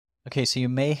Okay, so you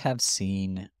may have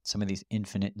seen some of these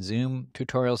infinite zoom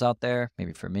tutorials out there,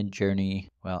 maybe for Midjourney.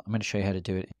 Well, I'm going to show you how to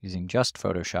do it using just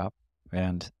Photoshop.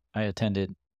 And I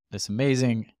attended this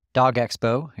amazing dog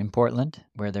expo in Portland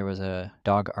where there was a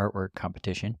dog artwork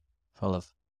competition full of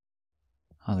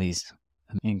all these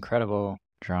incredible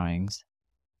drawings.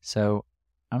 So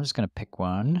I'm just going to pick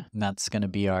one, and that's going to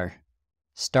be our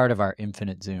start of our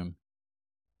infinite zoom.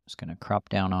 Just going to crop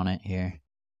down on it here,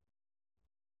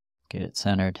 get it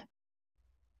centered.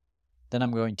 Then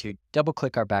I'm going to double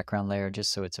click our background layer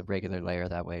just so it's a regular layer.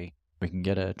 That way we can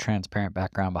get a transparent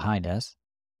background behind us.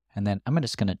 And then I'm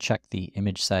just going to check the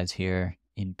image size here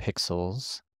in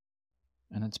pixels.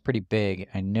 And it's pretty big.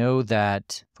 I know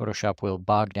that Photoshop will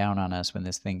bog down on us when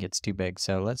this thing gets too big.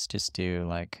 So let's just do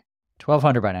like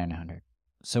 1200 by 900.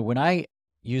 So when I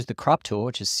use the crop tool,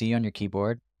 which is C on your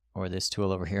keyboard, or this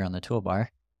tool over here on the toolbar,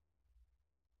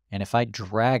 and if I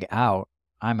drag out,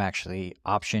 I'm actually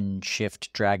Option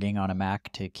Shift dragging on a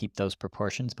Mac to keep those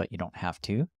proportions, but you don't have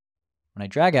to. When I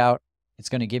drag out, it's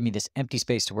going to give me this empty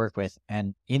space to work with.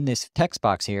 And in this text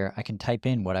box here, I can type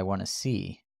in what I want to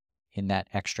see in that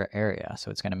extra area.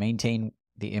 So it's going to maintain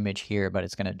the image here, but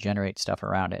it's going to generate stuff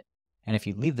around it. And if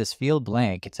you leave this field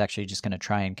blank, it's actually just going to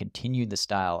try and continue the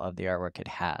style of the artwork it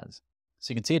has.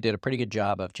 So you can see it did a pretty good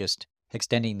job of just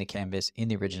extending the canvas in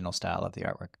the original style of the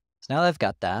artwork. So now that I've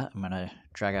got that, I'm going to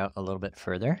drag out a little bit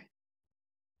further.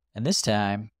 And this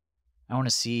time, I want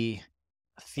to see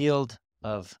a field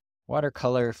of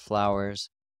watercolor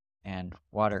flowers and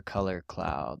watercolor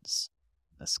clouds,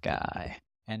 the sky.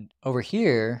 And over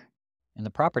here in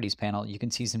the properties panel, you can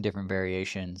see some different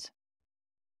variations.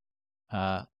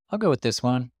 I'll go with this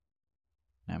one.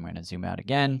 I'm going to zoom out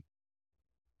again.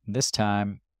 This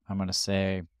time, I'm going to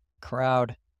say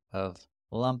crowd of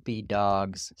lumpy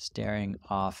dogs staring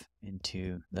off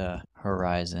into the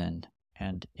horizon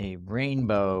and a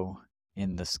rainbow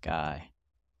in the sky.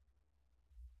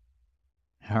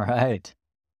 All right,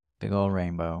 big old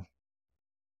rainbow.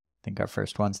 I think our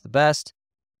first one's the best.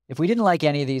 If we didn't like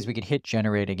any of these, we could hit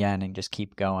generate again and just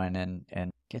keep going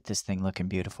and get this thing looking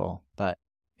beautiful. But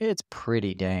it's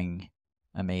pretty dang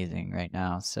amazing right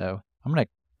now. So I'm going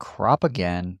to crop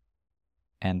again.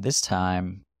 And this time,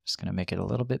 I'm just going to make it a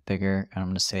little bit bigger. And I'm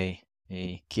going to say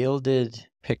a gilded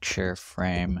picture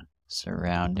frame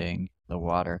surrounding the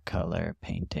watercolor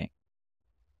painting.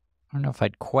 I don't know if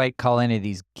I'd quite call any of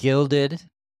these gilded.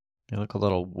 They look a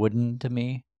little wooden to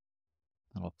me,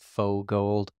 a little faux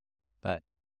gold, but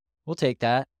we'll take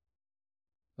that.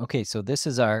 Okay, so this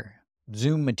is our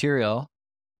zoom material.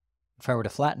 If I were to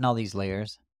flatten all these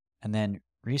layers and then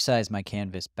resize my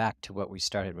canvas back to what we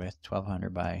started with,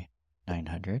 1200 by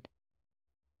 900,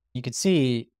 you can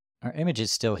see our image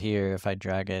is still here. If I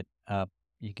drag it up,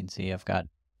 you can see I've got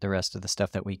the rest of the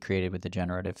stuff that we created with the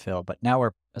generative fill, but now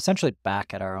we're essentially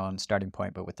back at our own starting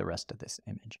point, but with the rest of this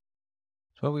image.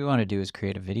 So what we want to do is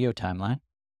create a video timeline.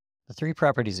 The three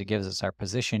properties it gives us are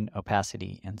position,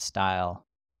 opacity, and style.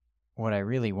 What I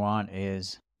really want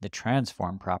is the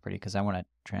transform property because I want to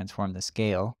transform the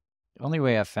scale. The only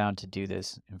way I've found to do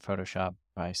this in Photoshop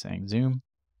by saying zoom,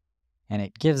 and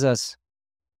it gives us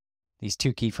these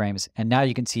two keyframes. And now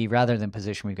you can see rather than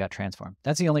position, we've got transform.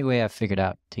 That's the only way I've figured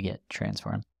out to get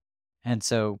transform. And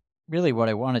so really what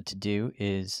I wanted to do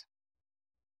is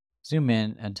zoom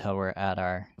in until we're at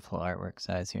our full artwork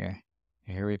size here.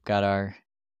 Here we've got our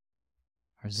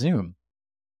zoom.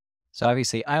 So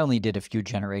obviously I only did a few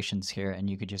generations here and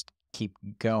you could just keep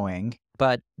going,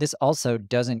 but this also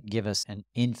doesn't give us an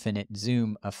infinite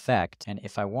zoom effect. And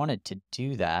if I wanted to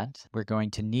do that, we're going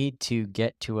to need to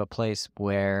get to a place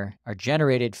where our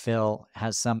generated fill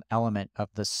has some element of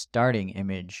the starting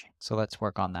image. So let's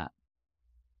work on that.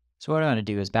 So what I'm going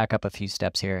to do is back up a few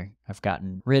steps here. I've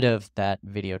gotten rid of that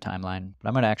video timeline, but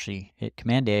I'm going to actually hit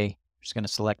Command A. I'm just going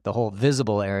to select the whole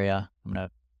visible area. I'm going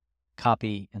to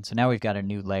copy. And so now we've got a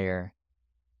new layer.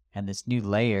 And this new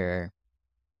layer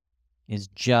is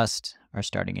just our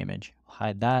starting image. I'll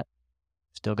hide that.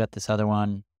 Still got this other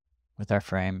one with our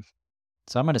frame.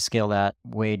 So I'm going to scale that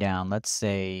way down. Let's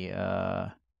say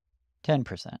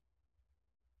 10%.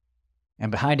 And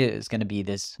behind it is going to be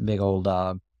this big old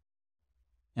dog.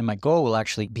 And my goal will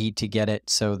actually be to get it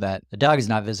so that the dog is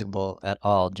not visible at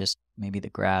all, just maybe the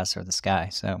grass or the sky.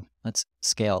 So let's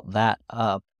scale that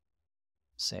up,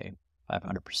 say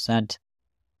 500%.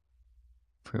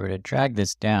 If we were to drag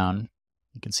this down,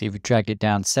 you can see we dragged it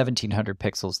down 1700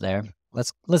 pixels there.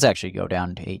 Let's actually go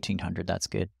down to 1800. That's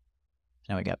good.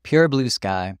 Now we got pure blue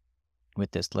sky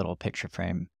with this little picture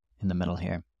frame in the middle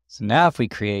here. So now if we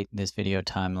create this video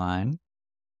timeline,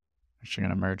 we're going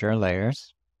to merge our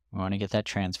layers. We want to get that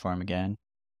transform again.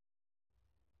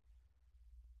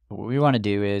 What we want to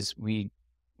do is we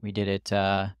did it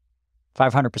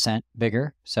 500%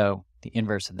 bigger. So the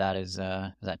inverse of that is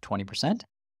that 20%.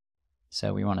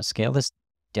 So we want to scale this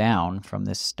down from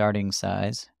this starting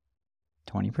size,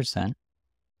 20%,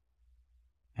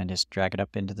 and just drag it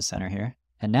up into the center here.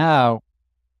 And now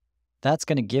that's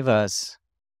going to give us,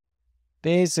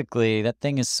 basically, that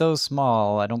thing is so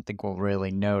small, I don't think we'll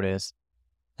really notice.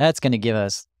 That's going to give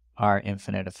us our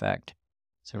infinite effect.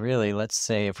 So really, let's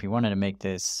say if we wanted to make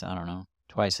this, I don't know,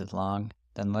 twice as long,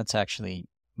 then let's actually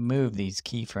move these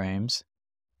keyframes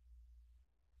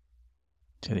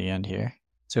to the end here.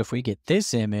 So if we get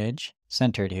this image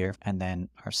centered here, and then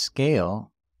our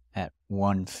scale at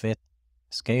 1/5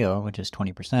 scale, which is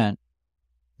 20%,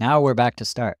 now we're back to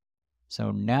start.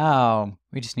 So now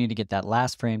we just need to get that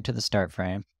last frame to the start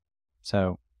frame.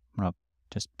 So I'm going to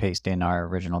just paste in our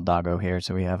original doggo here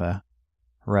so we have a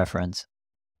reference.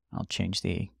 I'll change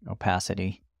the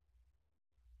opacity.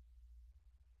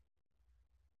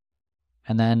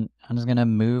 And then I'm just going to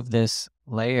move this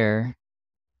layer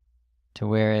to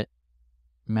where it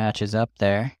matches up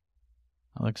there.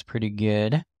 That looks pretty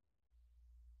good.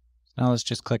 Now let's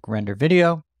just click render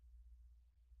video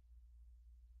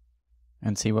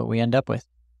and see what we end up with.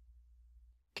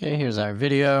 Okay, here's our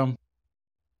video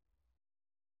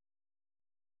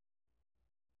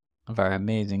of our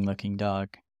amazing looking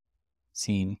dog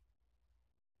scene.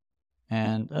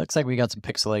 And it looks like we got some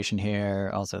pixelation here.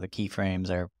 Also, the keyframes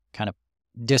are kind of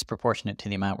disproportionate to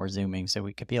the amount we're zooming, so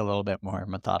we could be a little bit more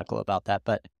methodical about that.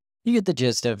 But you get the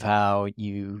gist of how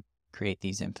you create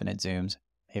these infinite zooms.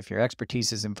 If your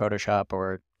expertise is in Photoshop,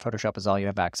 or Photoshop is all you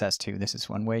have access to, this is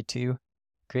one way to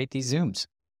create these zooms.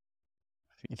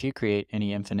 If you create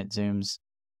any infinite zooms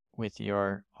with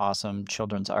your awesome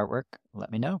children's artwork,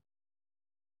 let me know.